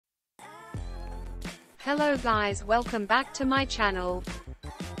Hello guys, welcome back to my channel.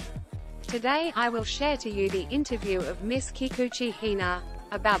 Today I will share to you the interview of Miss Kikuchi Hina,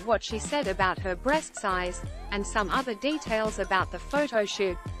 about what she said about her breast size, and some other details about the photo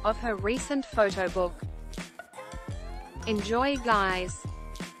shoot of her recent photo book. Enjoy guys.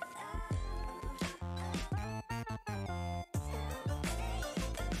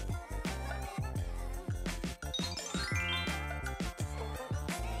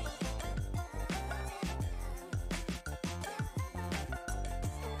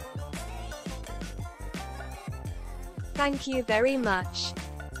 Thank you very much.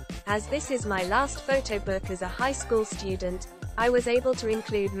 As this is my last photo book as a high school student, I was able to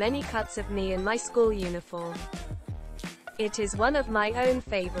include many cuts of me in my school uniform. It is one of my own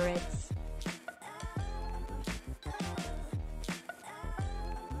favorites.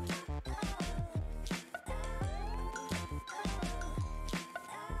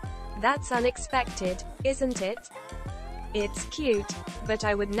 That's unexpected, isn't it? It's cute, but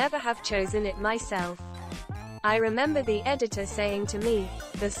I would never have chosen it myself. I remember the editor saying to me,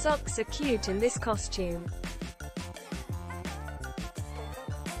 "The socks are cute in this costume."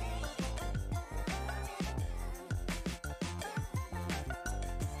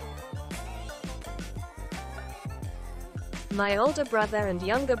 My older brother and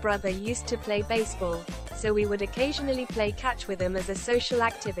younger brother used to play baseball, so we would occasionally play catch with them as a social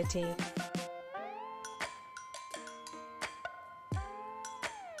activity.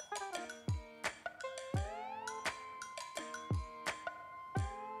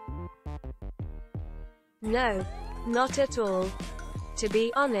 No, not at all. To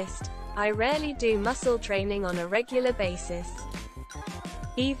be honest, I rarely do muscle training on a regular basis.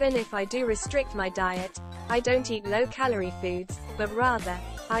 Even if I do restrict my diet, I don't eat low-calorie foods, but rather,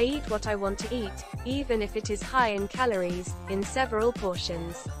 I eat what I want to eat, even if it is high in calories, in several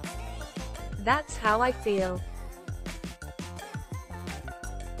portions. That's how I feel.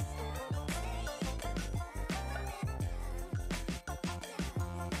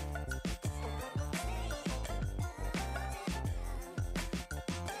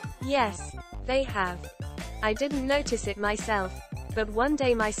 Yes, they have. I didn't notice it myself, but one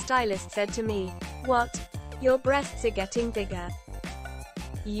day my stylist said to me, "What? Your breasts are getting bigger."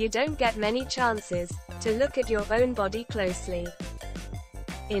 You don't get many chances to look at your own body closely.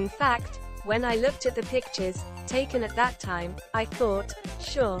 In fact, when I looked at the pictures taken at that time, I thought,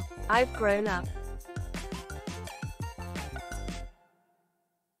 sure, I've grown up.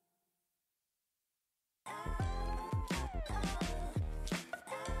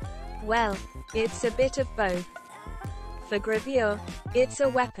 Well, it's a bit of both. For gravure, it's a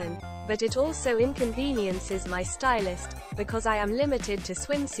weapon, but it also inconveniences my stylist, because I am limited to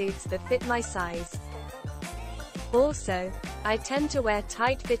swimsuits that fit my size. Also, I tend to wear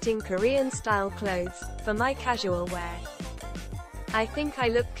tight-fitting Korean-style clothes for my casual wear. I think I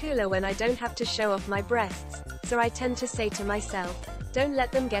look cooler when I don't have to show off my breasts, so I tend to say to myself, don't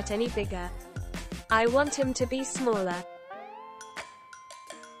let them get any bigger. I want them to be smaller.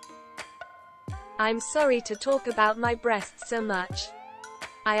 I'm sorry to talk about my breasts so much.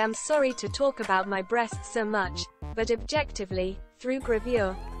 I am sorry to talk about my breasts so much, but objectively, through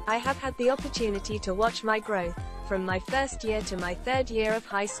gravure, I have had the opportunity to watch my growth, from my first year to my third year of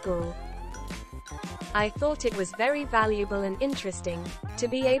high school. I thought it was very valuable and interesting, to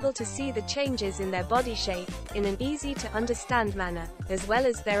be able to see the changes in their body shape, in an easy-to-understand manner, as well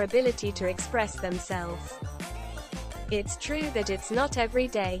as their ability to express themselves. It's true that it's not every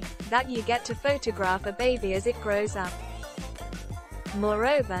day that you get to photograph a baby as it grows up.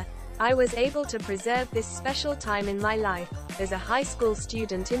 Moreover, I was able to preserve this special time in my life, as a high school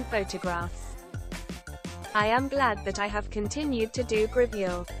student in photographs. I am glad that I have continued to do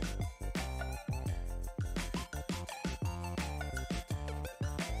gravure.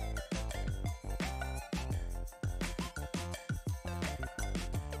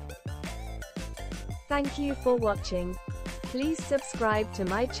 Thank you for watching. Please subscribe to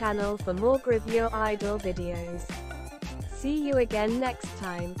my channel for more gravure idol videos. See you again next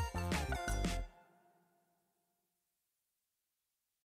time.